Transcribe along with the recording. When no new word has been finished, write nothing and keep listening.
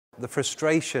the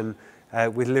frustration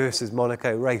with Lewis's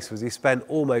Monaco race was he spent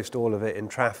almost all of it in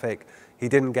traffic. He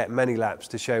didn't get many laps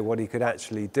to show what he could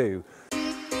actually do.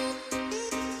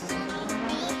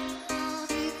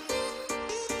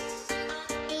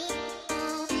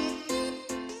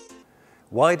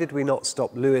 Why did we not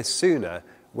stop Lewis sooner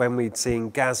when we'd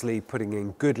seen Gasly putting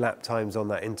in good lap times on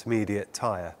that intermediate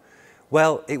tyre?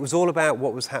 Well, it was all about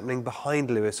what was happening behind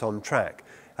Lewis on track,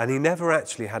 and he never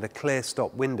actually had a clear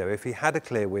stop window. If he had a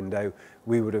clear window,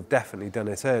 we would have definitely done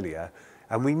it earlier,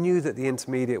 and we knew that the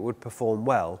intermediate would perform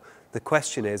well. The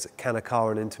question is, can a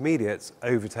car on intermediates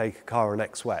overtake a car on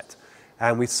ex-wet?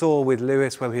 And we saw with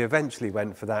Lewis when we eventually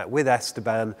went for that, with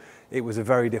Esteban, it was a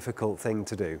very difficult thing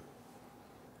to do.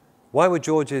 Why were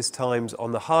George's times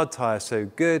on the hard tyre so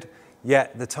good,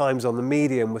 yet the times on the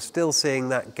medium were still seeing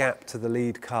that gap to the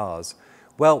lead cars?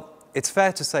 Well, it's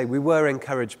fair to say we were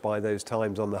encouraged by those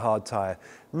times on the hard tyre.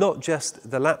 Not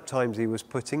just the lap times he was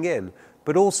putting in,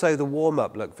 but also the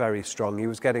warm-up looked very strong. He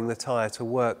was getting the tyre to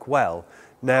work well.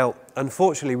 Now,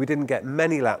 unfortunately, we didn't get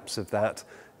many laps of that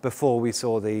before we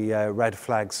saw the red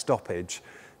flag stoppage.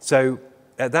 So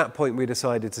at that point, we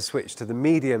decided to switch to the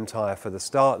medium tyre for the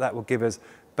start. That would give us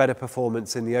better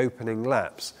performance in the opening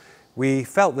laps. We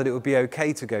felt that it would be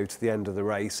okay to go to the end of the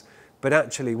race, but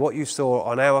actually what you saw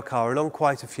on our car and on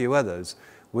quite a few others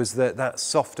was that that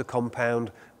softer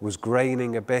compound was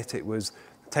graining a bit. It was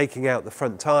taking out the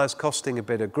front tyres, costing a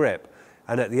bit of grip,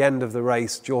 and at the end of the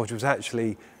race George was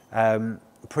actually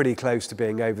pretty close to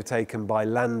being overtaken by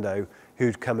Lando,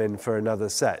 who'd come in for another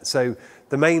set. So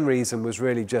the main reason was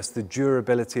really just the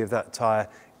durability of that tyre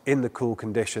in the cool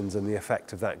conditions and the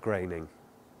effect of that graining.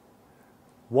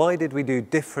 Why did we do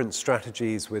different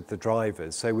strategies with the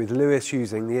drivers? So with Lewis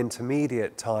using the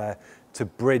intermediate tyre to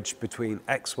bridge between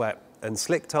ex-wet and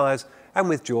slick tyres, and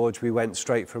with George we went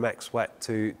straight from ex-wet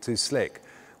to slick.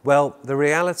 Well, the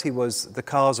reality was the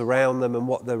cars around them and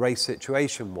what the race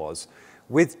situation was.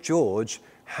 With George,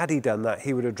 had he done that,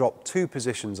 he would have dropped 2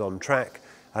 positions on track,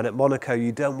 and at Monaco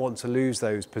you don't want to lose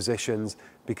those positions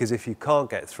because if you can't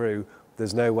get through,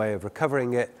 there's no way of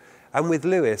recovering it. And with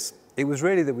Lewis, it was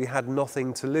really that we had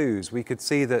nothing to lose. We could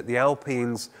see that the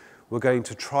Alpines were going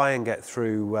to try and get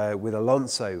through with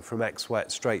Alonso from ex-wet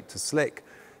straight to slick.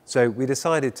 So we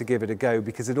decided to give it a go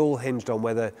because it all hinged on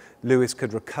whether Lewis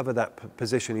could recover that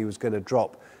position he was going to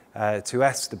drop to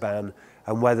Esteban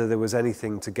and whether there was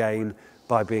anything to gain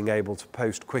by being able to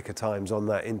post quicker times on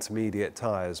that intermediate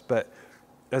tyres. But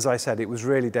as I said, it was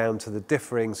really down to the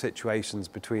differing situations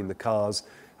between the cars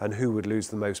and who would lose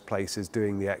the most places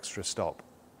doing the extra stop.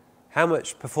 How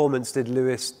much performance did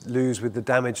Lewis lose with the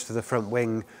damage to the front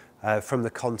wing from the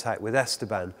contact with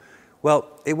Esteban?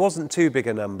 Well, it wasn't too big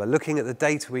a number. Looking at the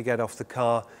data we get off the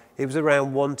car, it was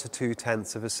around 1 to 2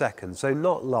 tenths of a second, so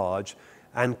not large,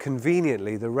 and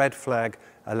conveniently the red flag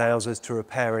allows us to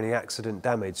repair any accident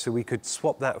damage, so we could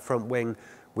swap that front wing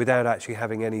without actually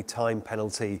having any time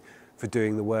penalty for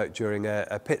doing the work during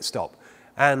a pit stop.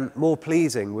 And more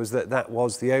pleasing was that that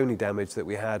was the only damage that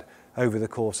we had over the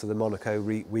course of the Monaco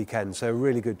weekend. So a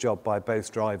really good job by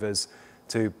both drivers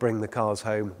to bring the cars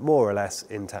home more or less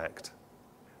intact.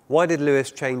 Why did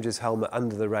Lewis change his helmet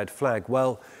under the red flag?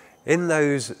 Well, in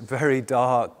those very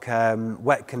dark,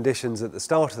 wet conditions at the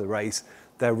start of the race,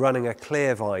 they're running a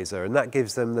clear visor, and that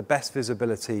gives them the best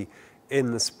visibility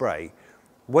in the spray.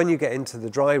 When you get into the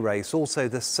dry race, also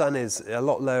the sun is a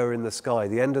lot lower in the sky.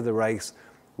 The end of the race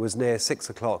was near 6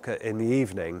 o'clock in the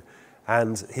evening,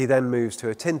 and he then moves to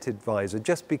a tinted visor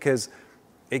just because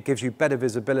it gives you better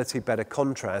visibility, better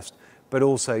contrast, but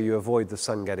also you avoid the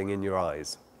sun getting in your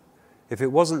eyes. If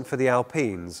it wasn't for the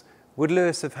Alpines, would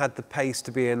Lewis have had the pace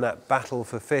to be in that battle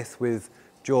for 5th with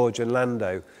George and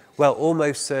Lando? Well,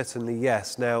 almost certainly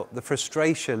yes. Now, the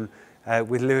frustration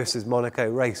with Lewis's Monaco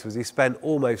race was he spent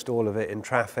almost all of it in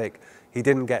traffic. He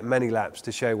didn't get many laps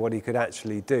to show what he could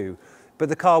actually do. But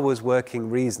the car was working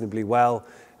reasonably well.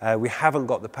 We haven't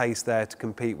got the pace there to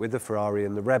compete with the Ferrari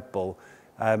and the Red Bull,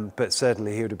 but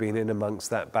certainly he would have been in amongst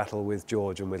that battle with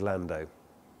George and with Lando.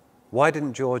 Why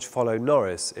didn't George follow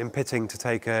Norris in pitting to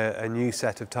take a new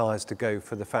set of tyres to go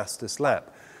for the fastest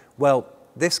lap? Well,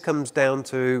 this comes down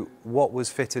to what was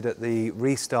fitted at the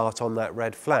restart on that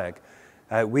red flag.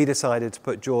 We decided to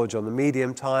put George on the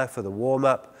medium tyre for the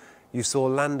warm-up. You saw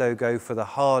Lando go for the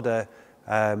harder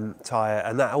tyre,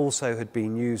 and that also had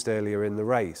been used earlier in the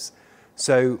race.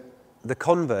 So the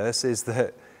converse is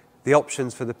that the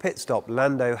options for the pit stop,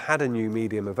 Lando had a new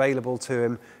medium available to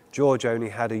him, George only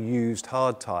had a used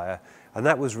hard tyre, and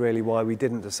that was really why we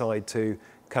didn't decide to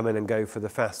come in and go for the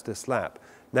fastest lap.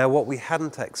 Now, what we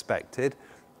hadn't expected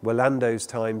were Lando's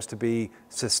times to be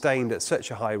sustained at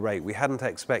such a high rate. We hadn't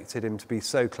expected him to be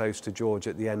so close to George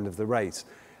at the end of the race.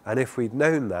 And if we'd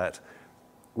known that,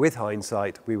 with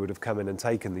hindsight, we would have come in and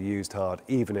taken the used hard,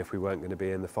 even if we weren't going to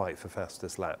be in the fight for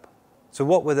fastest lap. So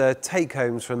what were the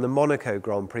take-homes from the Monaco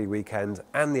Grand Prix weekend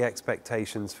and the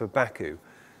expectations for Baku?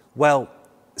 Well,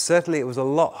 certainly it was a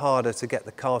lot harder to get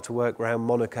the car to work around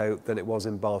Monaco than it was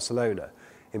in Barcelona.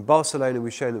 In Barcelona,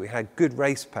 we've shown that we had good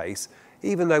race pace,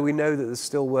 even though we know that there's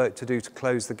still work to do to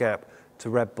close the gap to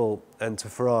Red Bull and to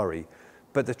Ferrari.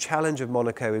 But the challenge of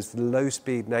Monaco is the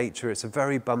low-speed nature. It's a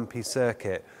very bumpy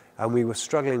circuit, and we were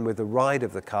struggling with the ride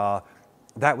of the car.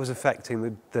 That was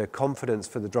affecting the confidence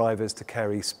for the drivers to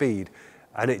carry speed,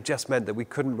 and it just meant that we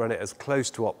couldn't run it as close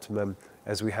to optimum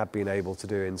as we had been able to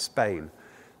do in Spain.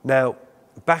 Now,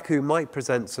 Baku might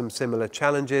present some similar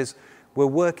challenges. We're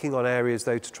working on areas,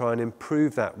 though, to try and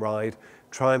improve that ride,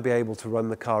 try and be able to run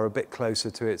the car a bit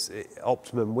closer to its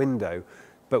optimum window,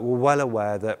 but we're well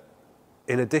aware that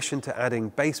in addition to adding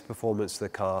base performance to the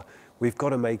car, we've got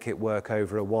to make it work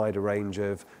over a wider range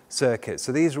of circuits.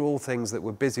 So these are all things that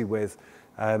we're busy with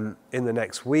in the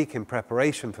next week in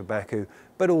preparation for Baku,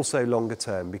 but also longer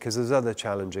term, because there's other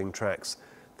challenging tracks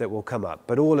that will come up.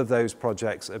 But all of those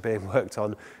projects are being worked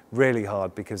on really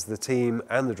hard because the team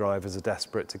and the drivers are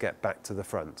desperate to get back to the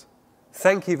front.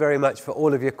 Thank you very much for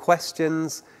all of your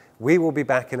questions. We will be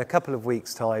back in a couple of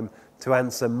weeks' time to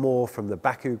answer more from the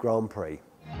Baku Grand Prix.